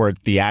know if the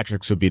word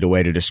theatrics would be the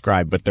way to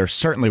describe, but there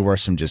certainly were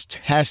some just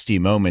testy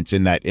moments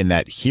in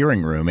that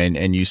hearing room.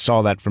 And you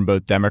saw that from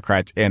both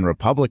Democrats and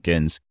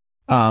Republicans.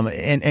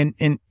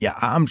 And yeah,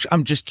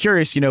 I'm just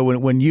curious,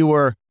 when you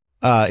were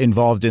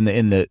involved in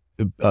the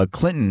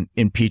Clinton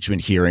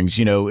impeachment hearings,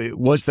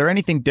 was there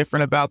anything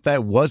different about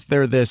that? Was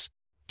there this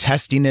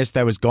testiness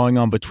that was going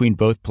on between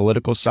both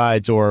political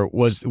sides, or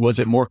was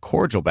it more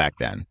cordial back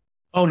then?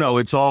 Oh, no,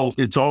 it's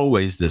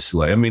always this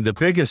way. I mean, the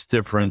biggest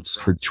difference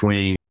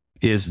between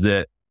is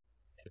that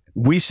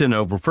we sent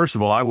over, first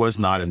of all, I was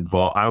not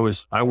involved.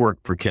 I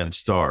worked for Ken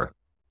Starr.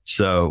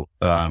 So,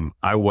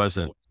 I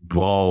wasn't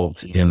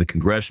involved in the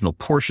congressional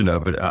portion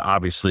of it.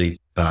 Obviously,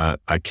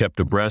 I kept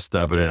abreast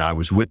of it, and I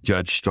was with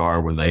Judge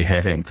Starr when they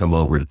had him come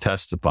over to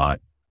testify.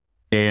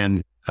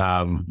 And,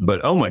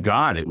 but oh my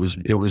God, it was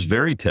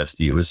very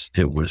testy. It was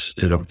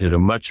at a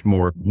much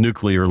more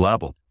nuclear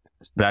level.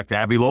 In fact,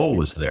 Abbe Lowell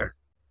was there,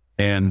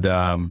 and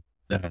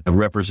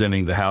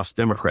representing the House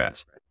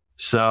Democrats.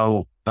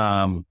 So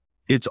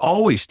it's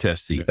always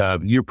testy.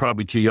 You're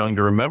probably too young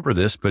to remember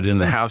this, but in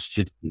the House,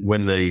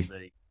 when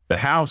the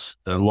House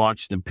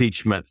launched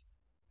impeachment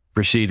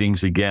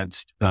proceedings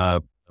against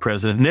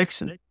President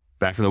Nixon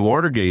back in the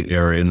Watergate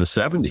era in the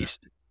 70s,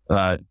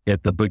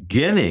 at the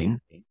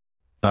beginning,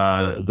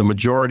 the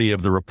majority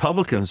of the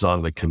Republicans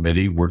on the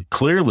committee were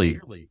clearly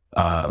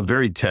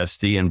very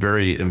testy and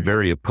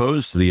very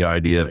opposed to the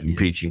idea of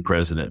impeaching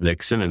President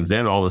Nixon. And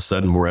then all of a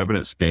sudden, more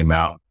evidence came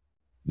out.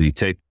 The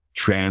tape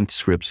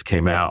transcripts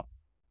came out.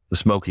 The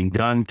smoking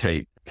gun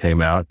tape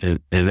came out, and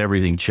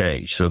everything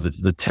changed. So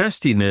the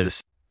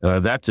testiness,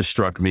 that just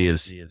struck me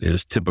as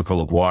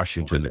typical of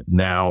Washington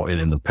now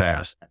and in the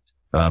past.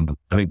 I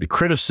think the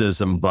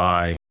criticism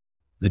by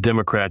the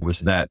Democrat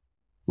was that,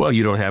 well,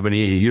 you don't have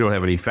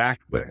any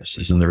fact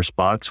witnesses. And the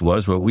response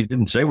was, well, we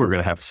didn't say we're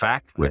going to have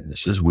fact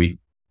witnesses. We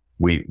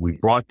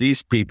brought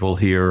these people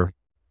here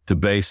to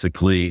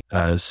basically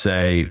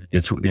say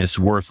it's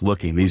worth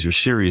looking. These are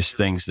serious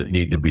things that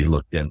need to be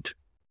looked into.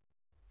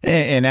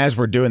 And as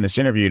we're doing this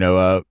interview,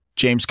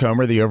 James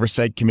Comer, the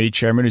Oversight Committee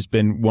chairman, who's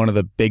been one of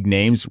the big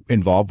names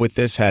involved with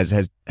this,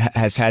 has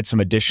had some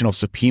additional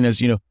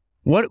subpoenas.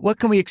 What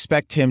can we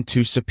expect him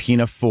to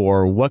subpoena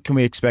for? What can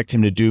we expect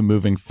him to do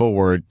moving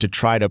forward to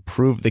try to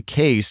prove the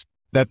case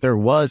that there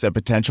was a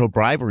potential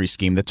bribery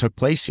scheme that took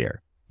place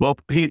here? Well,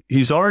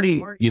 he's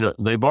already,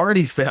 they've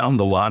already found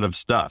a lot of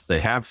stuff.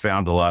 They have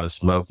found a lot of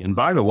smoke. And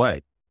by the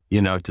way,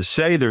 to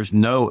say there's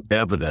no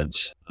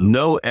evidence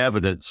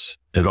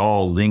at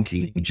all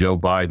linking Joe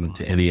Biden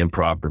to any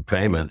improper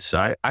payments,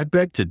 I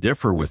beg to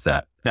differ with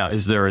that. Now,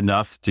 is there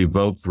enough to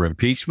vote for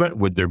impeachment?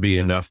 Would there be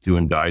enough to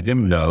indict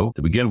him? No.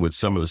 To begin with,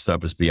 some of the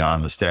stuff is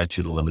beyond the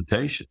statute of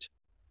limitations.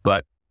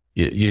 But,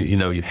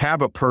 you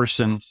have a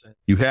person,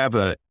 you have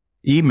a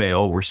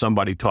email where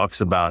somebody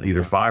talks about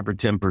either 5 or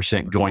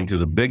 10% going to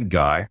the big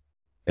guy,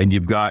 and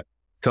you've got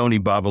Tony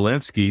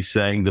Bobulinski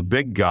saying the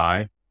big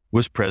guy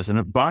was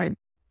President Biden.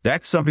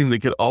 That's something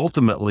that could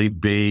ultimately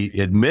be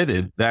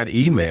admitted, that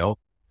email,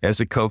 as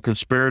a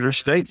co-conspirator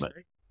statement.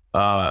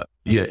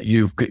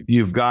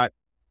 You've got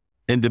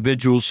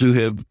individuals who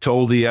have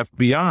told the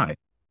FBI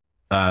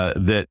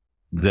that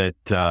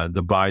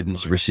the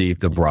Bidens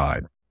received a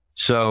bribe.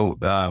 So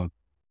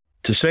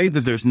to say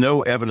that there's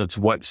no evidence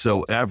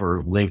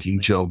whatsoever linking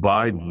Joe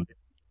Biden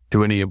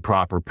to any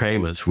improper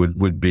payments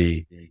would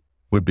be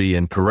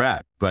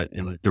incorrect. But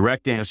in a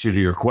direct answer to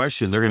your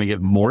question, they're going to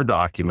get more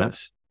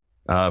documents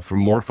from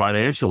more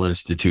financial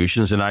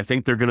institutions, and I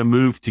think they're going to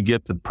move to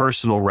get the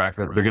personal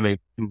record. They're going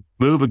to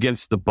move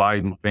against the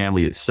Biden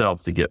family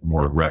itself to get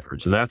more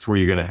records, and that's where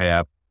you're going to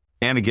have,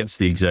 and against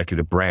the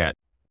executive branch.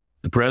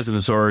 The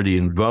president's already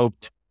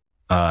invoked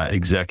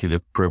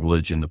executive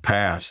privilege in the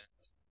past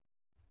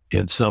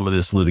in some of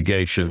this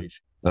litigation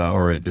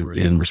or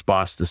in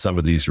response to some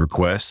of these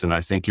requests, and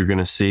I think you're going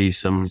to see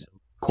some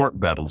court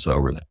battles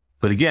over that.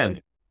 But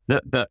again,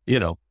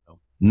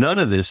 none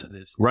of this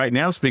right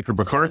now. Speaker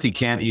McCarthy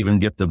can't even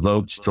get the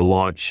votes to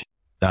launch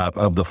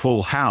of the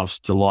full House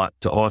to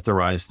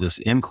authorize this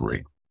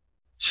inquiry.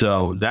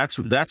 So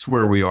that's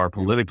where we are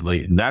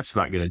politically, and that's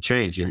not going to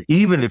change. And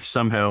even if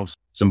somehow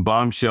some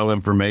bombshell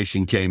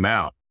information came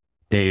out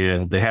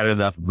and they had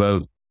enough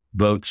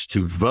votes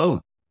to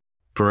vote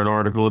for an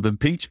article of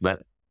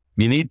impeachment,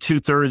 you need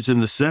 2/3 in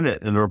the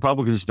Senate, and the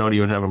Republicans don't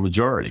even have a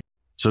majority.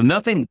 So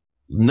nothing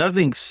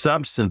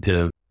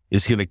substantive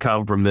is going to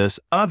come from this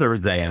other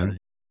than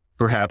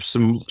perhaps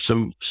some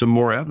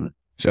more evidence.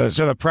 So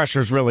the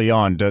pressure's really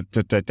on to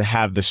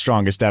have the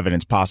strongest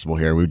evidence possible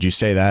here. Would you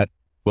say that?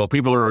 Well,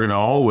 people are going to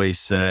always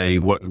say,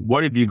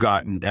 what have you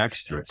gotten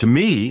extra? To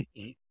me,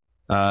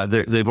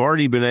 they've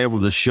already been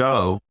able to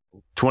show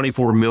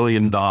 $24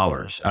 million.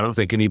 I don't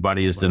think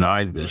anybody has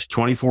denied this.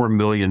 $24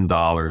 million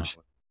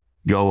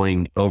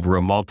going over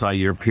a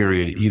multi-year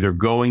period, either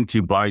going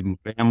to Biden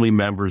family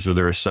members or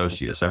their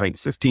associates. I think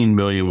 15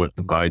 million with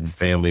the Biden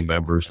family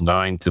members,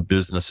 9 to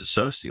business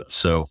associates.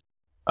 So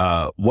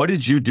what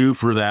did you do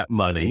for that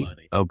money?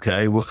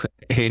 Okay.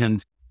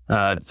 And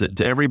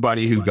to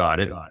everybody who got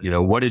it,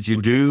 what did you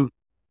do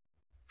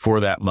for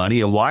that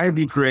money? And why have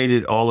you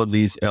created all of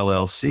these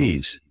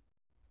LLCs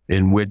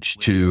in which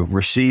to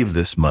receive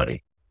this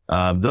money?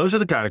 Those are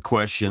the kind of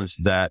questions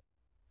that,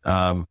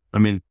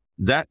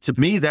 that to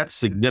me, that's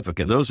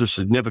significant. Those are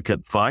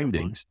significant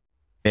findings.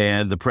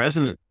 And the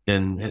president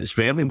and his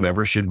family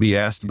members should be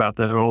asked about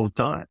that all the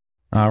time.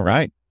 All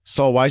right.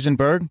 Saul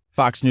Weisenberg,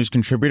 Fox News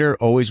contributor,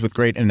 always with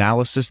great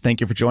analysis. Thank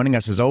you for joining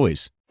us as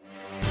always.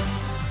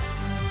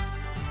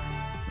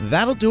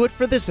 That'll do it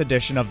for this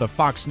edition of the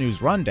Fox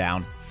News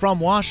Rundown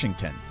from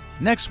Washington.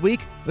 Next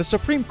week, the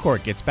Supreme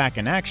Court gets back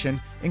in action,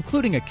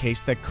 including a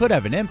case that could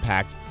have an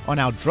impact on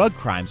how drug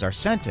crimes are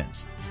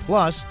sentenced.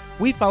 Plus,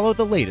 we follow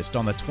the latest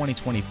on the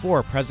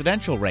 2024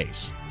 presidential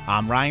race.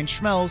 I'm Ryan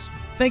Schmelz.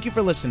 Thank you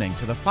for listening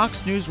to the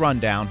Fox News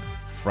Rundown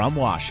from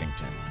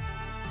Washington.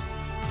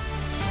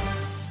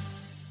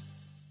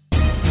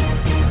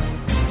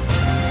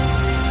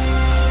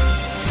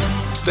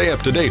 Stay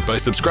up to date by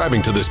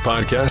subscribing to this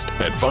podcast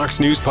at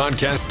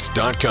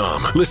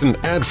foxnewspodcasts.com. Listen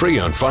ad-free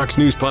on Fox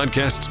News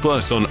Podcasts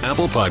Plus on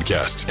Apple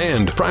Podcasts.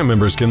 And Prime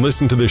members can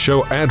listen to the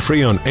show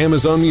ad-free on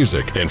Amazon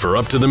Music. And for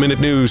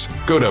up-to-the-minute news,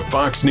 go to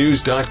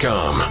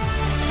foxnews.com.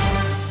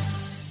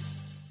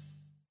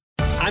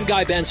 I'm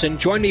Guy Benson.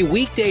 Join me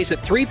weekdays at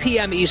 3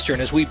 p.m.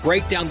 Eastern as we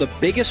break down the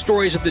biggest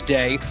stories of the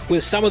day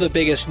with some of the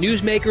biggest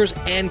newsmakers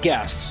and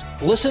guests.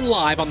 Listen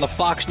live on the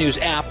Fox News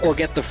app or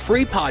get the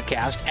free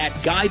podcast at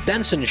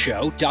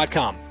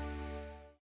GuyBensonShow.com.